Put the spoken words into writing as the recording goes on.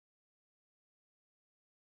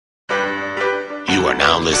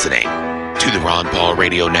now listening to the Ron Paul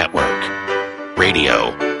Radio Network. Radio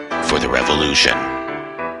for the revolution.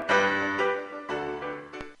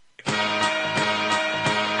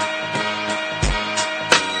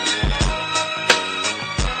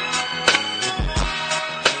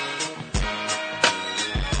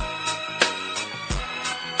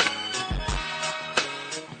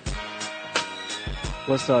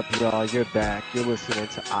 What's up, y'all? You're back. You're listening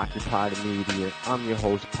to Occupy the Media. I'm your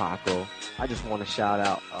host, Paco. I just want to shout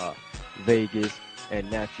out Vegas and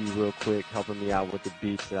Nephew real quick, helping me out with the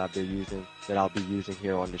beats that I'll be using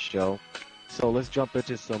here on the show. So let's jump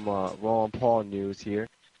into some Ron Paul news here.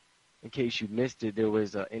 In case you missed it, there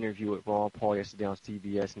was an interview with Ron Paul yesterday on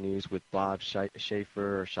CBS News with Bob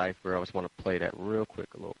Schaefer. I just want to play that real quick,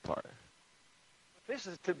 a little part. This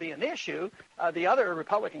is to be an issue. The other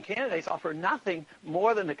Republican candidates offer nothing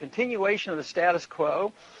more than the continuation of the status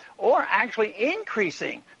quo or actually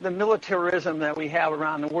increasing the militarism that we have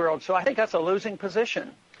around the world. So I think that's a losing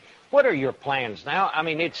position. What are your plans now? I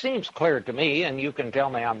mean, it seems clear to me, and you can tell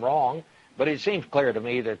me I'm wrong, but it seems clear to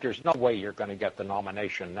me that there's no way you're going to get the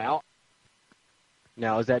nomination now.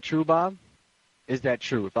 Now, is that true, Bob? Is that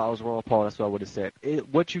true? If I was Ron Paul, that's what I would have said.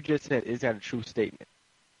 What you just said, is that a true statement?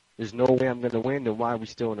 There's no way I'm going to win, then why are we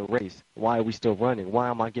still in a race? Why are we still running? Why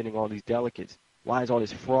am I getting all these delegates? Why is all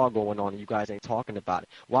this fraud going on and you guys ain't talking about it?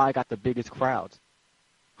 Why I got the biggest crowds?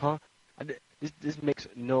 Huh? This makes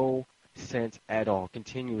no sense at all,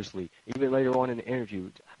 continuously. Even later on in the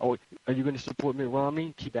interview, oh, are you going to support Mitt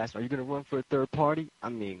Romney? Keep asking, are you going to run for a third party? I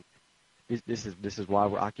mean, this is why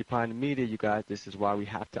we're occupying the media, you guys. This is why we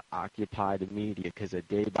have to occupy the media, because a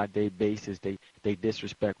day-by-day basis, they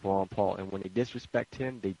disrespect Ron Paul. And when they disrespect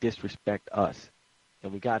him, they disrespect us.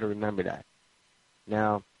 And we got to remember that.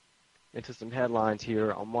 Now, into some headlines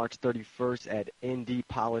here. On March 31st at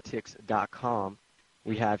ndpolitics.com,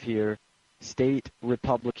 we have here, state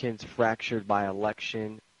Republicans fractured by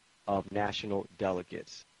election of national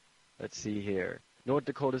delegates. Let's see here. North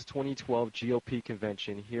Dakota's 2012 GOP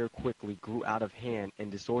convention here quickly grew out of hand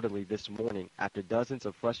and disorderly this morning after dozens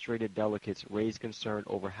of frustrated delegates raised concern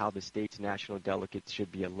over how the state's national delegates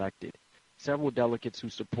should be elected. Several delegates who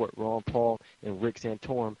support Ron Paul and Rick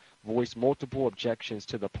Santorum voiced multiple objections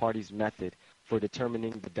to the party's method for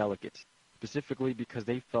determining the delegates, specifically because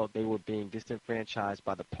they felt they were being disenfranchised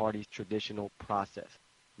by the party's traditional process.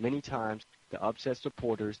 Many times, the upset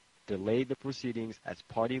supporters delayed the proceedings as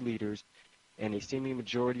party leaders, and a seeming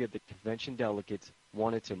majority of the convention delegates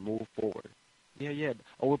wanted to move forward. Yeah.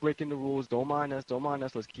 Oh, we're breaking the rules. Don't mind us.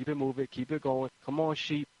 Let's keep it moving. Keep it going. Come on,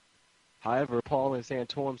 sheep. However, Paul and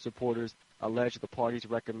Santorum supporters allege the party's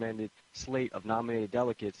recommended slate of nominated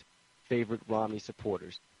delegates favored Romney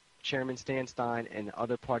supporters. Chairman Stan Stein and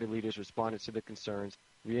other party leaders responded to the concerns,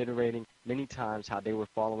 reiterating many times how they were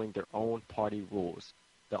following their own party rules,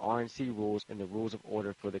 the RNC rules and the rules of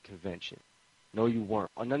order for the convention. No, you weren't.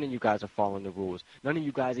 None of you guys are following the rules. None of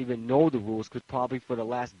you guys even know the rules because probably for the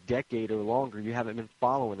last decade or longer you haven't been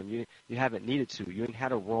following them. You haven't needed to. You ain't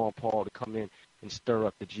had a Ron Paul to come in and stir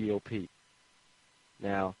up the GOP.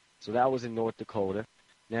 Now, so that was in North Dakota.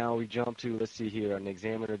 Now we jump to, let's see here, on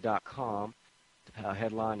Examiner.com.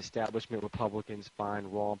 Headline, Establishment Republicans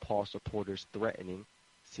find Ron Paul supporters threatening.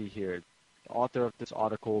 See here, the author of this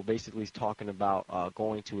article basically is talking about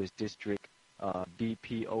going to his district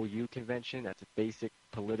BPOU convention. That's a basic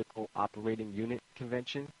political operating unit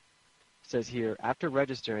convention. It says here, after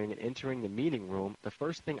registering and entering the meeting room, the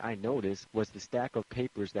first thing I noticed was the stack of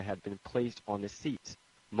papers that had been placed on the seats.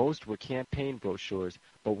 Most were campaign brochures,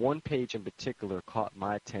 but one page in particular caught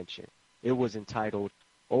my attention. It was entitled,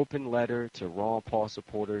 Open Letter to Ron Paul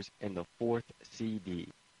Supporters in the 4th CD. It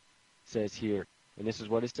says here, and this is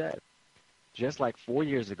what it said. Just like 4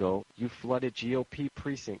 years ago, you flooded GOP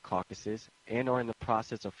precinct caucuses and are in the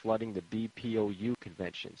process of flooding the BPOU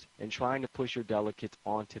conventions and trying to push your delegates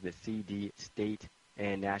onto the CD state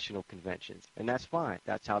and national conventions. And that's fine.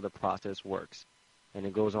 That's how the process works. And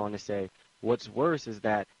it goes on to say, what's worse is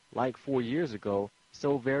that, like 4 years ago,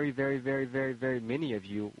 so very, very, very, very, very many of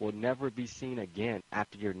you will never be seen again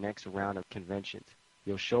after your next round of conventions.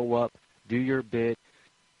 You'll show up, do your bit,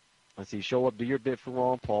 show up, do your bit for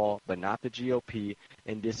Ron Paul, but not the GOP,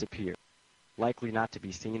 and disappear, likely not to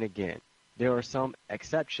be seen again. There are some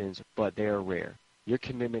exceptions, but they are rare. Your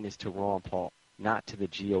commitment is to Ron Paul, not to the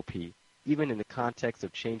GOP, even in the context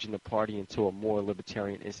of changing the party into a more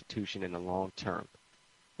libertarian institution in the long term.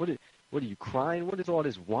 What are you crying? What is all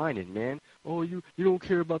this whining, man? Oh, you don't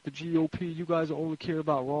care about the GOP. You guys only care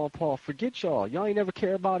about Ron Paul. Forget y'all. Y'all ain't never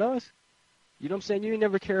care about us. You know what I'm saying? You ain't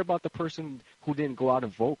never care about the person who didn't go out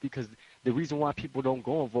and vote because The reason why people don't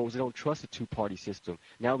go and vote is they don't trust the two-party system.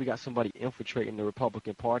 Now we got somebody infiltrating the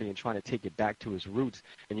Republican Party and trying to take it back to its roots,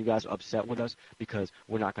 and you guys are upset with us because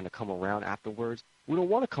we're not going to come around afterwards. We don't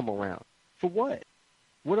want to come around. For what?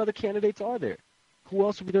 What other candidates are there? Who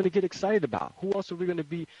else are we going to get excited about? Who else are we going to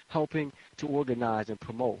be helping to organize and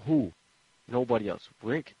promote? Who? Nobody else.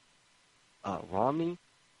 Rick? Romney?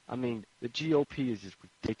 I mean, the GOP is just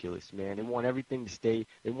ridiculous, man. They want everything to stay.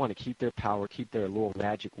 They want to keep their power, keep their little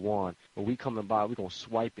magic wand. When we coming by, we're going to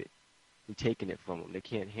swipe it. We're taking it from them. They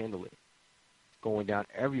can't handle it. It's going down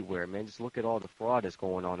everywhere, man. Just look at all the fraud that's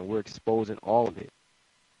going on, and we're exposing all of it.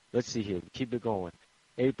 Let's see here. Keep it going.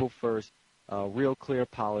 April 1st, Real Clear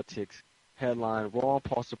Politics. Headline, Ron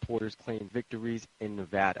Paul supporters claim victories in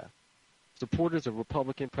Nevada. Supporters of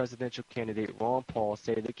Republican presidential candidate Ron Paul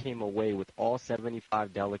say they came away with all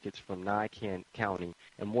 75 delegates from Nye County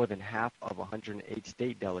and more than half of 108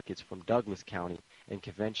 state delegates from Douglas County in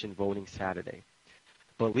convention voting Saturday.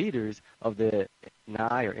 But leaders of the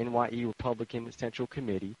Nye or NYE Republican Central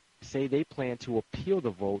Committee say they plan to appeal the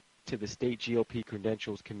vote to the state GOP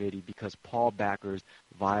Credentials Committee because Paul backers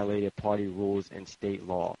violated party rules and state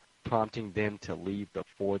law, prompting them to leave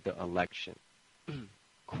before the election.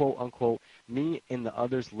 Quote, unquote, me and the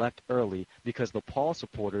others left early because the Paul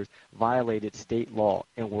supporters violated state law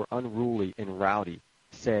and were unruly and rowdy,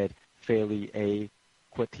 said Feli A.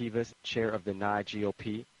 Quativas, chair of the Nye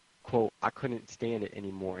GOP. Quote, I couldn't stand it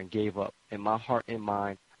anymore and gave up. In my heart and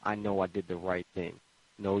mind, I know I did the right thing.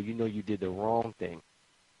 No, you know you did the wrong thing.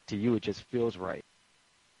 To you, it just feels right.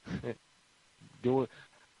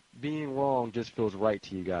 Being wrong just feels right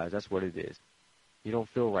to you guys. That's what it is. You don't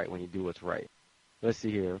feel right when you do what's right. Let's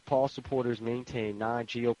see here. Paul supporters maintain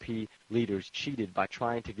non-GOP leaders cheated by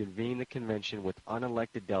trying to convene the convention with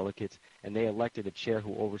unelected delegates, and they elected a chair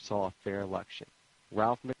who oversaw a fair election.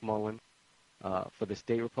 Ralph McMullen for the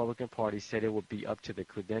state Republican Party said it would be up to the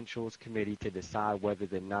Credentials Committee to decide whether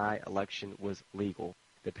the Nye election was legal.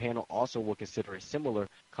 The panel also will consider a similar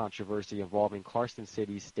controversy involving Carson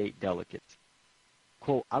City's state delegates.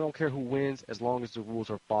 Quote, I don't care who wins as long as the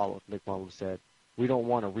rules are followed, McMullen said. We don't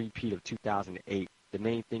want a repeat of 2008. The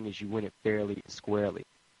main thing is you win it fairly and squarely.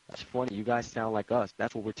 That's funny. You guys sound like us.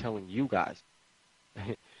 That's what we're telling you guys.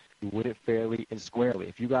 You win it fairly and squarely.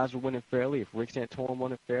 If you guys were winning fairly, if Rick Santorum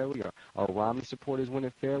won it fairly, or Romney supporters win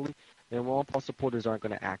it fairly, then Ron Paul supporters aren't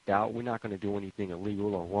going to act out. We're not going to do anything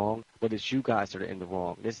illegal or wrong. But it's you guys that are in the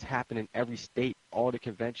wrong. This happens in every state, all the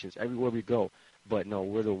conventions, everywhere we go. But no,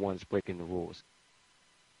 we're the ones breaking the rules.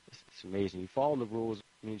 It's amazing. You follow the rules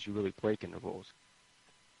means you're really breaking the rules.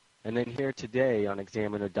 And then here today on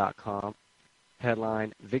Examiner.com,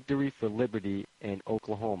 headline, Victory for Liberty in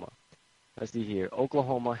Oklahoma. Let's see here.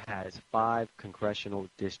 Oklahoma has 5 congressional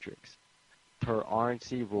districts. Per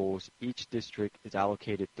RNC rules, each district is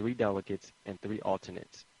allocated 3 delegates and 3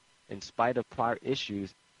 alternates. In spite of prior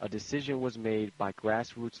issues, a decision was made by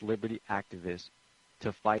grassroots liberty activists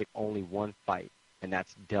to fight only one fight, and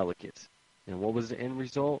that's delegates. And what was the end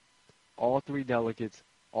result? All 3 delegates,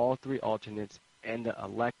 all 3 alternates, and the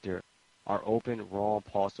elector are open Ron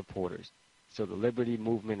Paul supporters. So the Liberty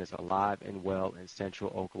movement is alive and well in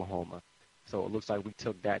central Oklahoma. So it looks like we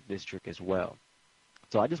took that district as well.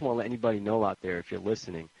 So I just want to let anybody know out there, if you're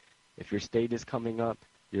listening, if your state is coming up,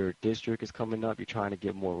 your district is coming up, you're trying to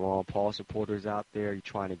get more Ron Paul supporters out there, you're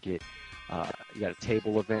trying to get, you got a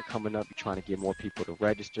table event coming up, you're trying to get more people to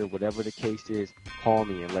register, whatever the case is, call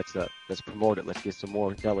me and let's promote it. Let's get some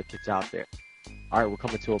more delegates out there. All right, we're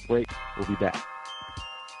coming to a break. We'll be back.